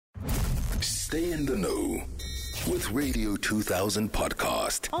Stay in the know with Radio 2000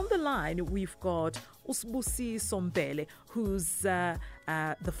 podcast. On the line, we've got Sibusiso Mbhele, who's the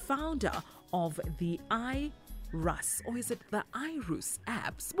founder of the Eyerus, or is it the Eyerus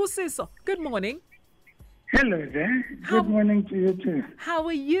app? Sibusiso, good morning. Hello there. Good morning to you too. How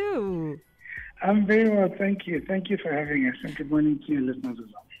are you? I'm very well, thank you. Thank you for having us, and good morning to your listeners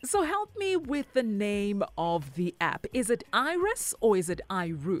as well. So help me with the name of the app. Is it Eyerus or is it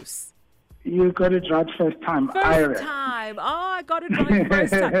Eyerus? You got it right first time. First time. Oh, I got it right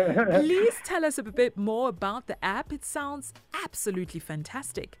first time. Please tell us a bit more about the app. It sounds absolutely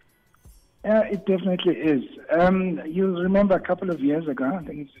fantastic. It definitely is. You'll remember a couple of years ago, I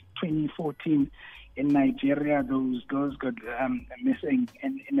think it's 2014, in Nigeria, those girls got missing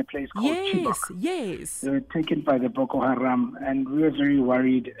in a place called Chibok. Yes. They were taken by the Boko Haram, and we were very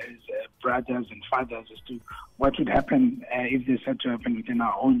worried as brothers and fathers as to what would happen if this had to happen within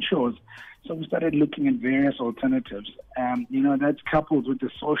our own shores. So we started looking at various alternatives. That's coupled with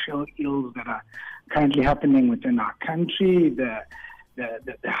the social ills that are currently happening within our country, the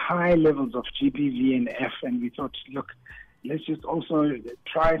high levels of GBV and F, and we thought, look, let's just also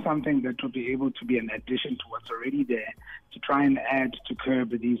try something that will be able to be an addition to what's already there to try and add to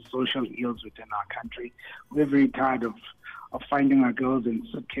curb these social ills within our country. We're very tired of finding our girls in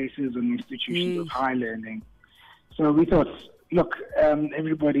suitcases and institutions of high learning. So we thought, look,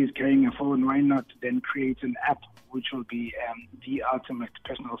 everybody's carrying a phone. Why not then create an app which will be the ultimate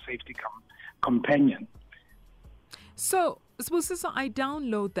personal safety companion? So I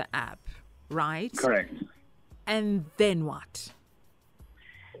download the app, right? Correct. And then what?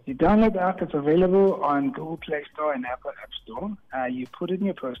 You download the app. It's available on Google Play Store and Apple App Store. You put in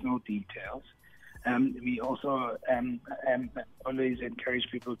your personal details. We also always encourage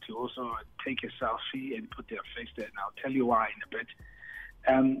people to also take a selfie and put their face there. And I'll tell you why in a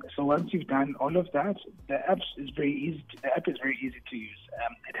bit. So once you've done all of that, the app is very easy to use.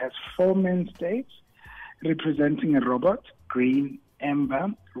 It has 4 main states representing a robot: green,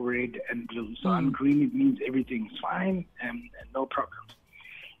 amber, red, and blue. So on green, it means everything's fine and no problems.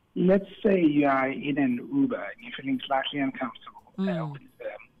 Let's say you are in an Uber and you're feeling slightly uncomfortable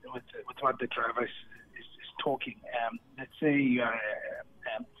with what the driver is talking. Let's say you are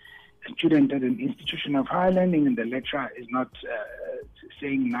a student at an institution of higher learning and the lecturer is not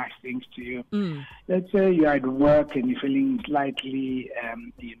saying nice things to you. Let's say you're at work and you're feeling slightly,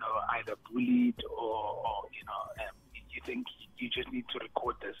 either bullied or you think you just need to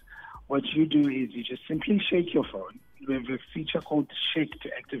record this. What you do is you just simply shake your phone. We have a feature called Shake to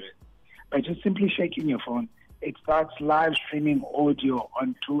activate. By just simply shaking your phone, it starts live streaming audio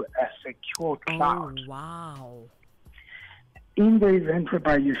onto a secure cloud. Oh, wow. In the event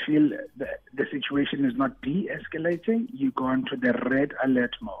whereby you feel the situation is not de-escalating, you go into the red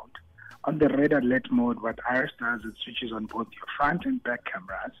alert mode. On the red alert mode, what Eyerus does, it switches on both your front and back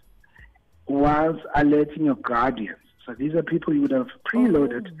cameras whilst alerting your guardians. So these are people you would have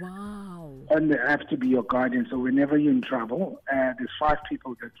preloaded on the app to be your guardian. So whenever you're in trouble, there's 5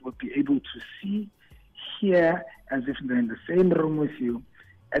 people that will be able to see, hear, as if they're in the same room with you.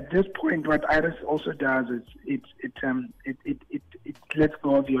 At this point, what Eyerus also does is it lets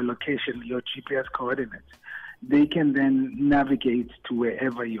go of your location, your GPS coordinates. They can then navigate to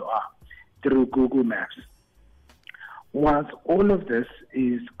wherever you are through Google Maps. Once all of this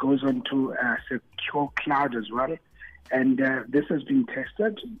goes onto a secure cloud as well, and this has been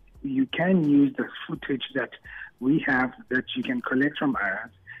tested, you can use the footage that we have that you can collect from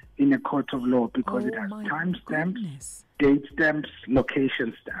Eyerus in a court of law because it has timestamps, date stamps,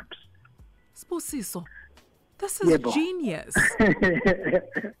 location stamps. Sibusiso, this is genius.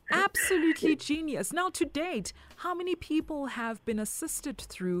 Absolutely genius. Now, to date, how many people have been assisted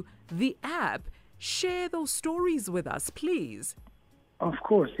through the app? Share those stories with us, please. Of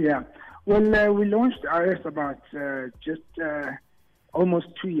course, yeah. Well, we launched Eyerus about just almost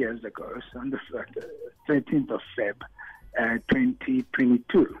 2 years ago, so on the 13th of Feb,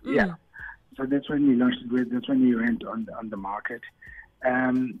 2022. Yeah. So that's when we launched it. That's when we went on the market.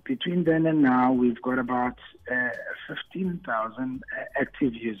 Between then and now, we've got about 15,000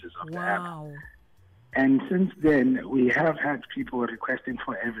 active users of the app. And since then, we have had people requesting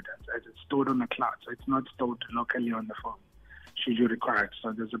for evidence as it's stored on the cloud. So it's not stored locally on the phone, should you require it.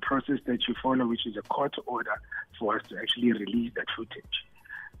 So there's a process that you follow, which is a court order for us to actually release that footage.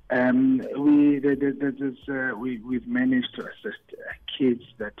 We've managed to assist kids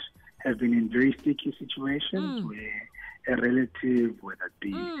that have been in very sticky situations where a relative, whether it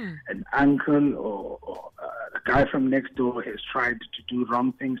be an uncle or a guy from next door has tried to do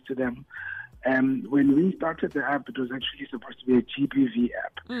wrong things to them. When we started the app, it was actually supposed to be a GBV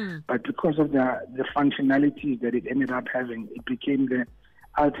app. But because of the functionalities that it ended up having, it became the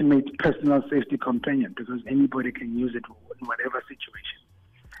ultimate personal safety companion because anybody can use it in whatever situation.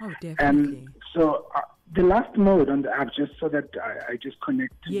 Oh, definitely. So the last mode on the app, just so that I just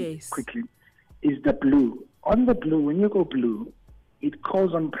connect quickly, is the blue. On the blue, when you go blue, it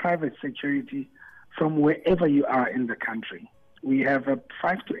calls on private security from wherever you are in the country. We have a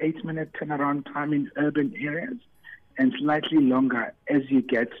 5 to 8 minute turnaround time in urban areas and slightly longer as you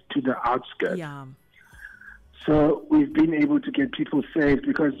get to the outskirts. Yeah. So we've been able to get people saved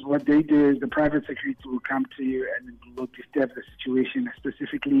because what they do is the private security will come to you and will disturb the situation,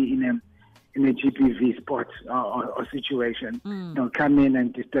 specifically in a GPV spot or situation. They'll come in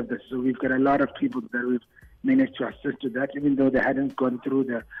and disturb this. So we've got a lot of people that we've managed to assist with that, even though they hadn't gone through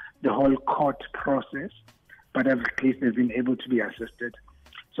the whole court process, but at least they've been able to be assisted.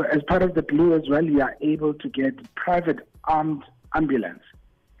 So as part of the blue as well, you are able to get private armed ambulance.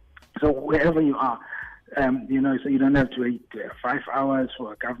 So wherever you are, so you don't have to wait 5 hours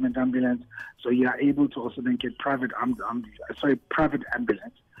for a government ambulance. So you are able to also then get private ambulance.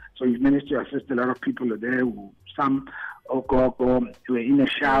 So we've managed to assist a lot of people there. Some were in a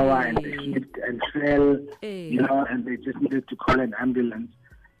shower and they slipped and fell, and they just needed to call an ambulance.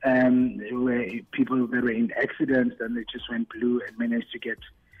 Where people that were in accidents and they just went blue and managed to get,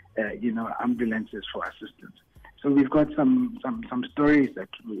 ambulances for assistance. So we've got some stories that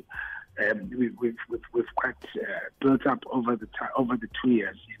we've quite built up over the 2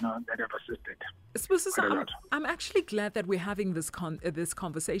 years, that have assisted. Sibusiso, I'm actually glad that we're having this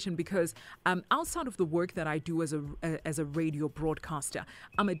conversation because outside of the work that I do as a radio broadcaster,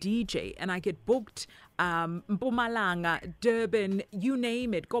 I'm a DJ and I get booked Mpumalanga, Durban, you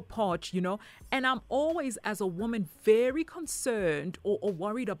name it, go Potch, and I'm always, as a woman, very concerned or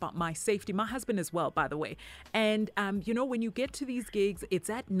worried about my safety. My husband as well, by the way. And, when you get to these gigs, it's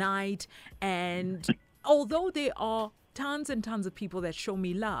at night, and although there are tons and tons of people that show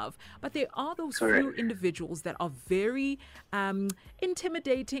me love, but there are those few individuals that are very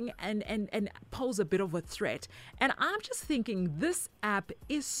intimidating and pose a bit of a threat. And I'm just thinking this app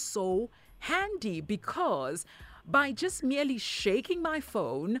is so handy because by just merely shaking my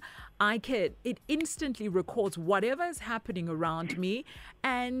phone, it instantly records whatever is happening around me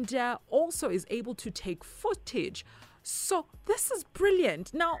and also is able to take footage. So this is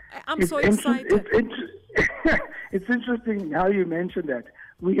brilliant. Now, I'm so excited. It's interesting how you mentioned that.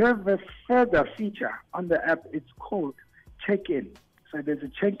 We have a further feature on the app. It's called check-in. So there's a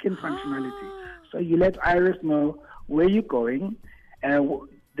check-in functionality. So you let Eyerus know where you're going,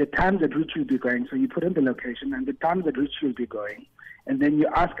 the times at which you'll be going. So you put in the location and the times at which you'll be going. And then you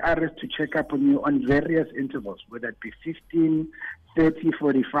ask Eyerus to check up on you on various intervals, whether it be 15, 30,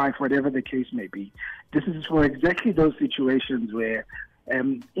 45, whatever the case may be. This is for exactly those situations where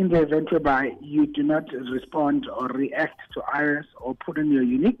in the event whereby you do not respond or react to Eyerus or put in your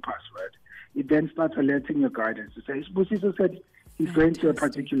unique password, it then starts alerting your guidance to say, Sibusiso said he's going to a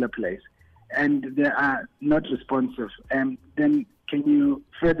particular place and they are not responsive. Then can you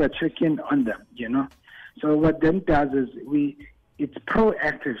further check in on them, So what then does is it's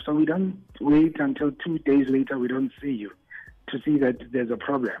proactive, so we don't wait until 2 days later we don't see you to see that there's a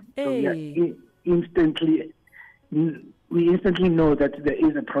problem. So we instantly know that there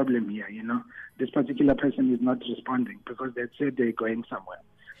is a problem here, This particular person is not responding because they said they're going somewhere.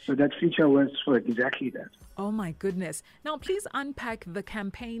 So that feature was for exactly that. Oh, my goodness. Now, please unpack the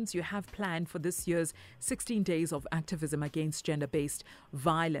campaigns you have planned for this year's 16 Days of Activism against gender-based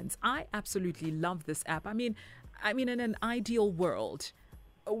violence. I absolutely love this app. I mean, in an ideal world,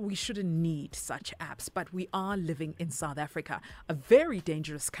 we shouldn't need such apps, but we are living in South Africa, a very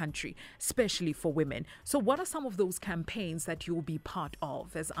dangerous country, especially for women. So what are some of those campaigns that you'll be part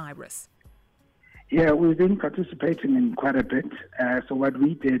of as Eyerus? Yeah, we've been participating in quite a bit. So what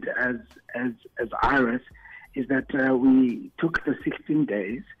we did as Eyerus is that we took the 16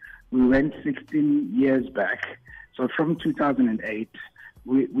 days. We went 16 years back. So from 2008,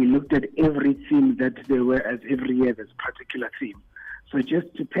 we looked at every theme that there were, as every year there's a particular theme. So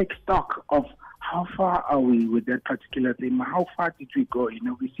just to take stock of how far are we with that particular theme, how far did we go?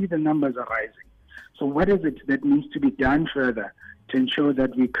 We see the numbers are rising. So what is it that needs to be done further to ensure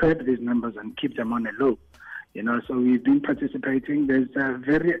that we curb these numbers and keep them on a low? So we've been participating. There's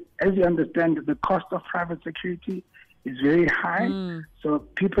as you understand, the cost of private security is very high. So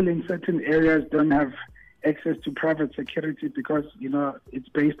people in certain areas don't have access to private security because, it's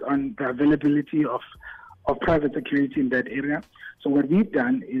based on the availability of private security in that area. So what we've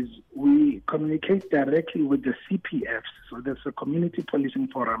done is we communicate directly with the CPFs, so that's the community policing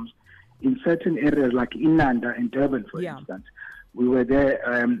forums, in certain areas like Inanda and Durban, for instance. We were there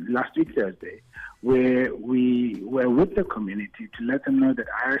last week, Thursday, where we were with the community to let them know that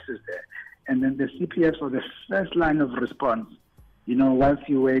Eyerus is there. And then the CPFs were the first line of response, whilst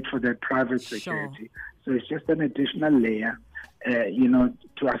you wait for that private security. So it's just an additional layer,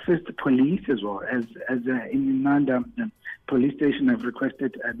 to assist the police as well. As in Inanda, the police station have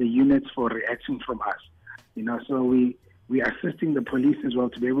requested the units for reaction from us. So we are assisting the police as well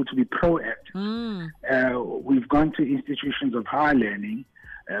to be able to be proactive. We've gone to institutions of higher learning.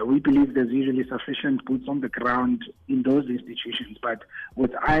 We believe there's usually sufficient boots on the ground in those institutions, but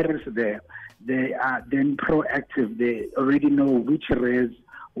with Eyerus there, they are then proactive. They already know which areas,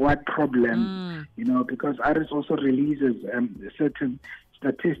 what problem, because Eyerus also releases certain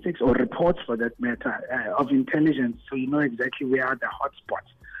statistics or reports, for that matter, of intelligence, so you know exactly where are the hotspots.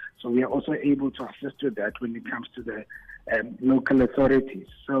 So we are also able to assist with that when it comes to the local authorities.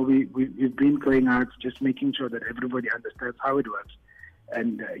 So we've been going out, just making sure that everybody understands how it works.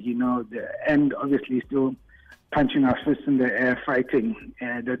 And, and obviously still punching our fists in the air, fighting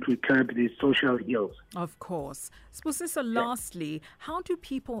that we curb these social ills. Of course. Sibusiso, lastly, how do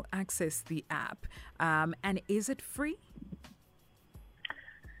people access the app? And is it free?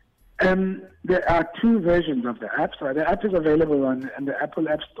 There are two versions of the app. So the app is available on the Apple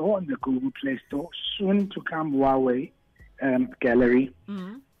App Store and the Google Play Store. Soon to come, Huawei Gallery.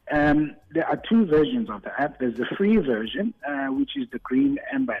 There are two versions of the app. There's the free version, which is the green,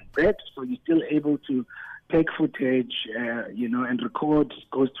 amber, and red. So you're still able to take footage, and record,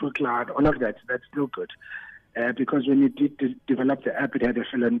 goes to a cloud, all of that. That's still good. Because when you did develop the app, it had a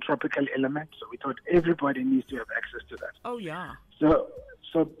philanthropical element. So we thought everybody needs to have access to that. Oh, yeah. So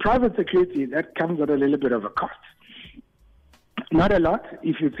private security, that comes at a little bit of a cost. Not a lot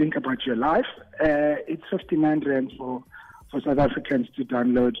if you think about your life. It's 59 rand for South Africans to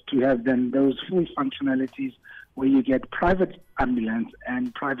download, to have then those full functionalities where you get private ambulance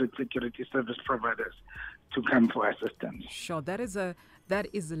and private security service providers to come for assistance. Sure, that is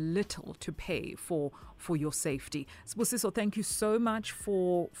little to pay for your safety. Sibusiso, thank you so much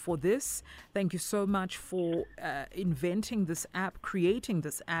for this. Thank you so much for inventing this app, creating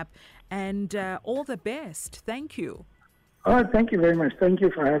this app, and all the best. Thank you. Oh, thank you very much. Thank you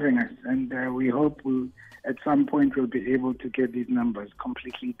for having us. And we hope at some point we'll be able to get these numbers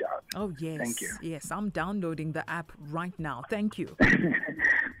completely down. Oh, yes. Thank you. Yes, I'm downloading the app right now. Thank you.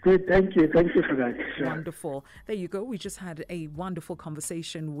 Good. Thank you. Thank you for that. Sure. Wonderful. There you go. We just had a wonderful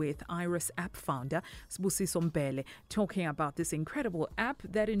conversation with Eyerus app founder, Sibusiso Mbhele, talking about this incredible app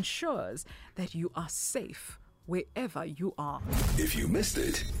that ensures that you are safe wherever you are. If you missed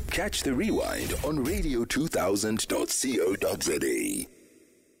it, catch the rewind on radio2000.co.za.